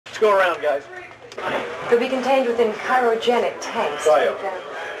go around, guys. They'll be contained within cryogenic tanks.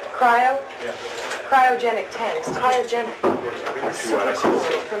 Cryo? Yeah. Cryogenic tanks. Cryogenic. Super cool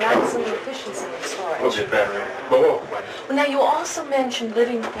for maximum efficiency in storage. Okay, better. Well, now, you also mentioned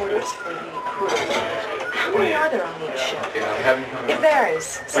living quarters for the crew. How many are there on each ship? It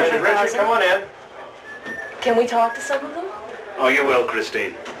varies. Richard, come on in. Can we talk to some of them? Oh, you will,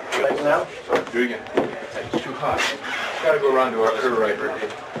 Christine. Now? Do it again. It's too hot. Got to go around to our curve right.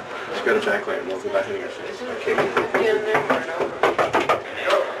 It's got a backlight. We'll go back in your face. Okay.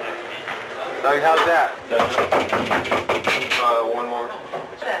 Doug, how's that? One more.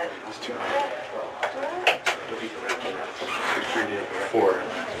 It's too hot. 4.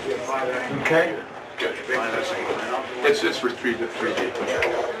 Okay. Good. It's for 3D.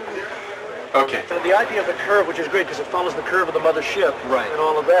 Okay. The idea of the curve, which is great because it follows the curve of the mother ship, right, and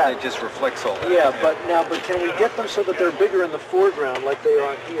all of that. It just reflects all that. Yeah, but can we get them so that they're bigger in the foreground like they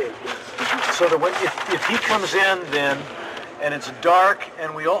are here? So that when, if he comes in then, and it's dark,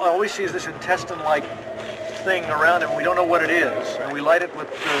 and we always see this intestine-like thing around him, we don't know what it is, and we light it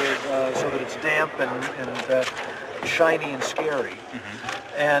with so that it's damp and shiny and scary.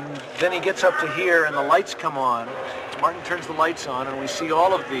 And then he gets up to here, and the lights come on. Martin turns the lights on, and we see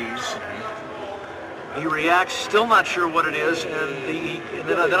all of these. He reacts, still not sure what it is, and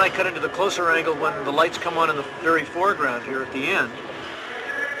then I cut into the closer angle when the lights come on in the very foreground here at the end.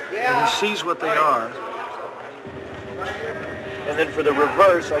 And he sees what they are. And then for the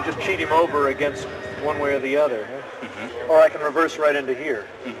reverse, I just cheat him over against one way or the other. Or I can reverse right into here.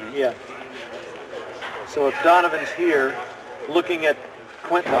 Yeah. So if Donovan's here, looking at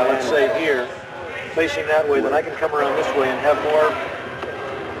Quentin, let's say here, facing that way, then I can come around this way and have more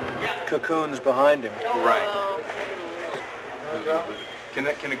cocoons behind him. Right. Can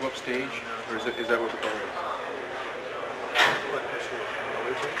it go up stage, or is that what the goal is?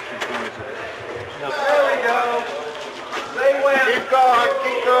 No. There we go. Stay well. Keep going.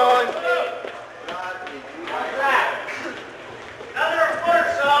 Keep going. Another foot,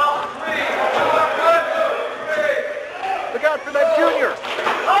 Sal. 3. Look out for that junior.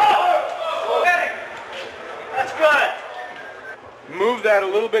 Oh! That's good. Move that a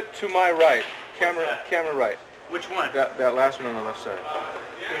little bit to my right. Camera right. Which one? That last one on the left side.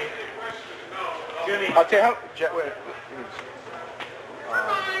 Jimmy. I'll tell you how. Wait.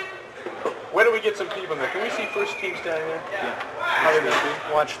 Where do we get some people there? Can we see first team standing there?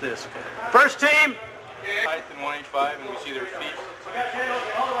 Yeah. Watch this. First team. Height in 185, and we see their feet. You got Denny,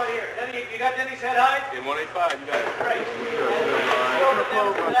 hold on here. Denny, you got Denny's head height? In 185, you got it. Great.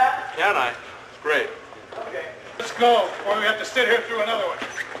 Can I? Great. Okay. Let's go, or we have to sit here through another one.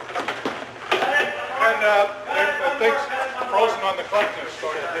 And the thing's frozen on the clutch and it's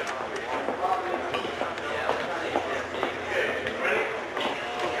starting to hit.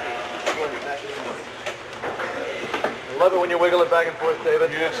 I love it when you wiggle it back and forth,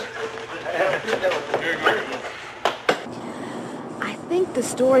 David. Yes. I think the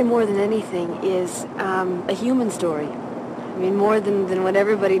story, more than anything, is a human story. I mean, more than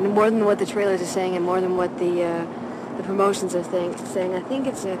what the trailers are saying, and more than what the promotions are saying. I think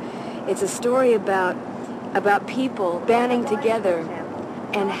it's a story about people banding together,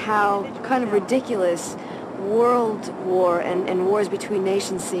 and how kind of ridiculous world war and wars between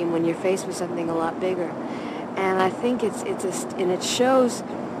nations seem when you're faced with something a lot bigger. And I think it shows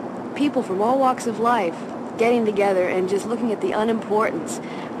people from all walks of life getting together and just looking at the unimportance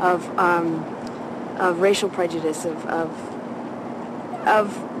of racial prejudice, of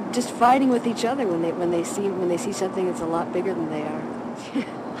just fighting with each other when they see something that's a lot bigger than they are.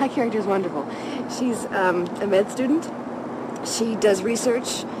 My character is wonderful. She's a med student. She does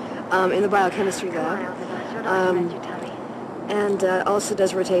research in the biochemistry lab. And also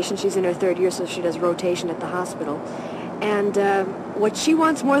does rotation. She's in her 3rd year, so she does rotation at the hospital. And what she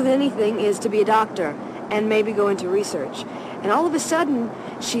wants more than anything is to be a doctor and maybe go into research. And all of a sudden,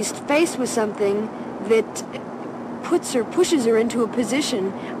 she's faced with something that pushes her into a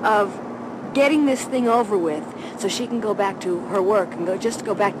position of getting this thing over with, so she can go back to her work and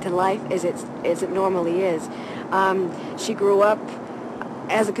go back to life as it normally is. She grew up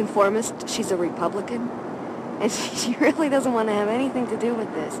as a conformist. She's a Republican. And she really doesn't want to have anything to do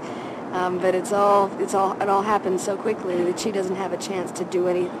with this, but it all happens so quickly that she doesn't have a chance to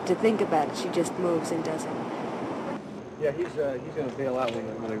think about it. She just moves and does it. Yeah, he's going to bail out when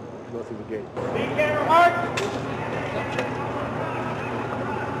they go through the gate. Speed camera, Mark!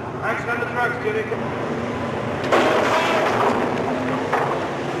 Thanks on the trucks, Jimmy.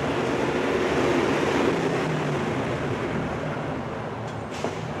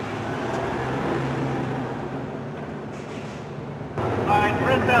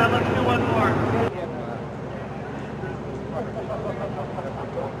 that. Let's do one more.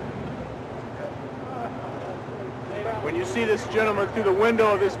 When you see this gentleman through the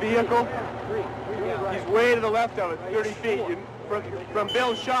window of this vehicle, he's way to the left of it, 30 feet. From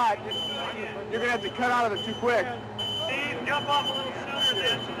Bill's shot, you're going to have to cut out of it too quick. Steve, jump off a little sooner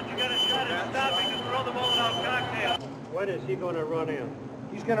then so that you got a shot at stopping to throw the Molotov cocktail. When is he going to run in?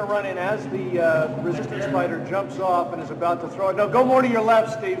 He's going to run in as the resistance fighter jumps off and is about to throw it. No, go more to your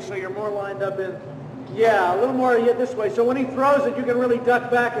left, Steve, so you're more lined up in... Yeah, a little more this way. So when he throws it, you can really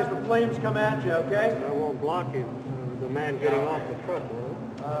duck back as the flames come at you, okay? I won't block him, the man getting off the truck, will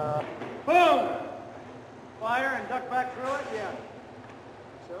it? Boom! Fire and duck back through it? Yeah.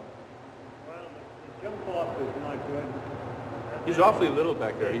 So? Well, the jump off is not good. He's awfully little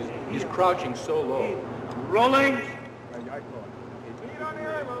back there. He's crouching so low. Rolling!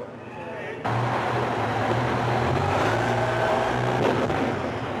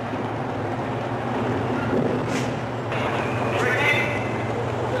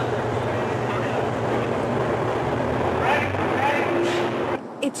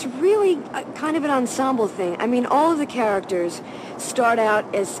 It's really kind of an ensemble thing. I mean, all of the characters start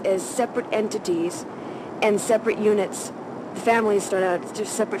out as separate entities and separate units. The families start out as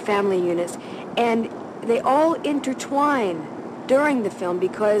just separate family units. And they all intertwine during the film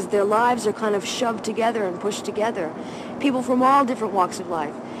because their lives are kind of shoved together and pushed together. People from all different walks of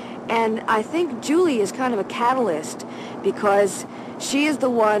life. And I think Julie is kind of a catalyst because she is the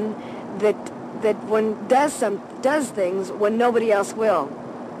one that does things when nobody else will.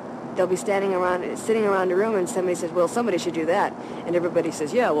 They'll be sitting around a room and somebody says, well, somebody should do that. And everybody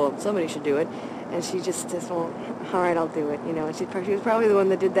says, yeah, well, somebody should do it. And she just says, well, all right, I'll do it. You know, and she was probably the one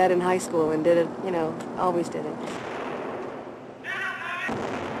that did that in high school and did it, you know, always did it.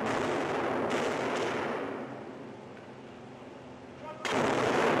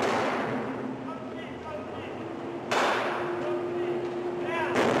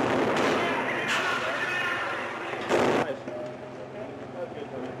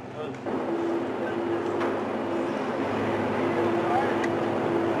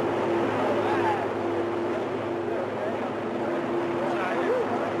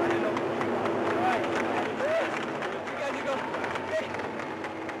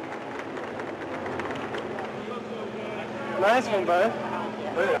 Nice one, bud.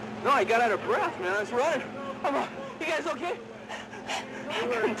 No, I got out of breath, man. I was running. You guys okay? I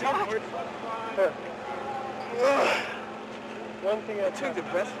couldn't talk. One thing I took the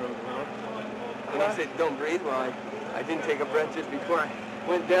breath from him. And he said, don't breathe. Well, I didn't take a breath just before I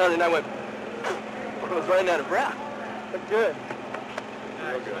went down, and I went... I was running out of breath. Good.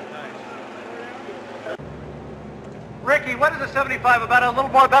 Nice. Ricky, what is a 75? About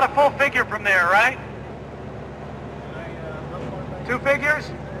a full figure from there, right? 2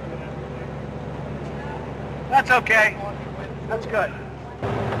 figures? That's okay. That's good.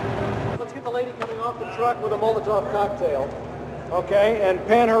 Let's get the lady coming off the truck with a Molotov cocktail. Okay, and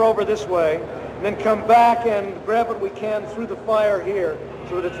pan her over this way. And then come back and grab what we can through the fire here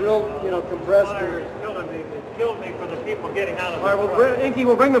so that it's real, you know, compressed. Fire is killing me. It killed me for the people getting out of the All right, well, Inky,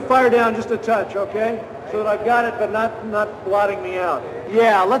 we'll bring the fire down just a touch, okay? So that I've got it, but not blotting me out.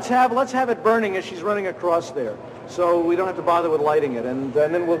 Yeah, let's have it burning as she's running across there. So we don't have to bother with lighting it, and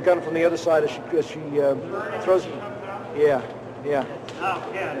then we'll gun from the other side as she throws. Yeah. Now,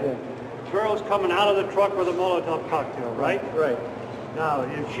 yeah. Girl's coming out of the truck with a Molotov cocktail, right? Right. Now,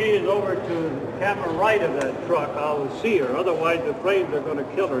 if she is over to the camera right of that truck, I will see her. Otherwise, the flames are going to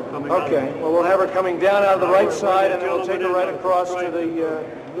kill her coming out. Okay. Well, we'll have her coming down out of the right side, and then we'll take her right across to the.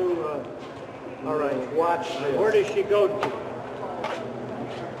 Blue, all right. Watch this. Where does she go to?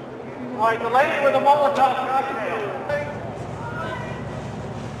 All right, the lady with the Molotov cocktail.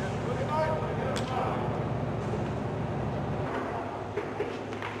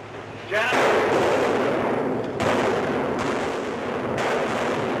 Jack.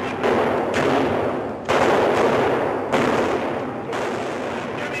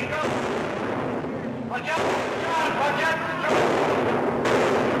 Jimmy, go. Watch out. Watch out.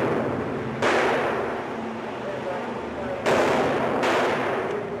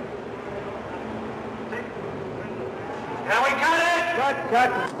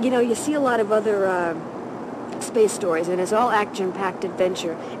 You know, you see a lot of other space stories, and it's all action-packed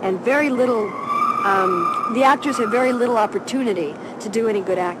adventure, and very little, the actors have very little opportunity to do any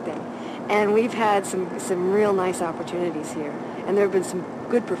good acting. And we've had some real nice opportunities here, and there have been some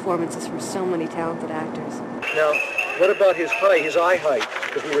good performances from so many talented actors. Now, what about his height, his eye height?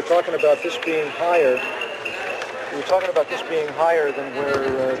 Because we were talking about this being higher. We were talking about this being higher than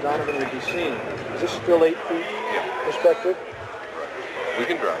where Donovan would be seen. Is this still 8 feet perspective? We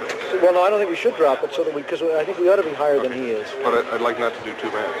can drop it. Well, no, I don't think we should drop it, so that because I think we ought to be higher than he is. But I'd like not to do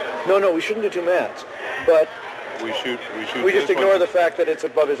 2 mats. No, we shouldn't do 2 mats. But We just ignore the fact that it's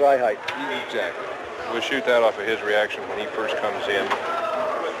above his eye height. Exactly. We'll shoot that off of his reaction when he first comes in.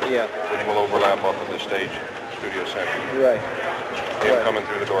 Yeah. Then we'll overlap off of the stage, studio center. Right. Him coming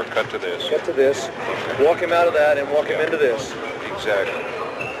through the door, cut to this. Cut to this. Walk him out of that and walk him into this. Exactly.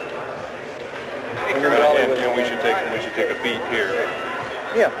 And we should take a beat here.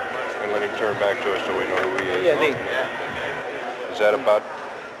 Yeah. And let him turn back to us so we know who he is. Yeah, neat. Is that about?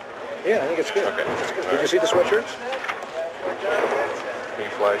 Yeah, I think it's good. Okay. It's good. Did you see the sweatshirts? Can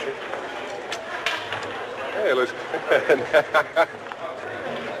you flash it? Hey, looks good.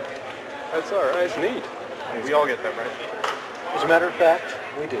 That's all right. It's neat. We all get them, right? As a matter of fact,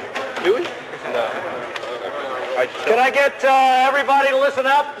 we do. Do we? No. Can I get everybody to listen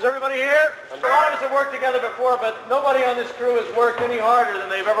up? Is everybody here? A lot of us have worked together before, but nobody on this crew has worked any harder than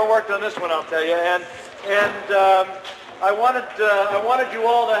they've ever worked on this one, I'll tell you. And I wanted you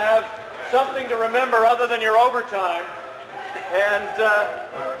all to have something to remember other than your overtime. And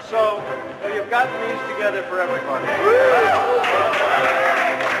so you've gotten these together for everybody.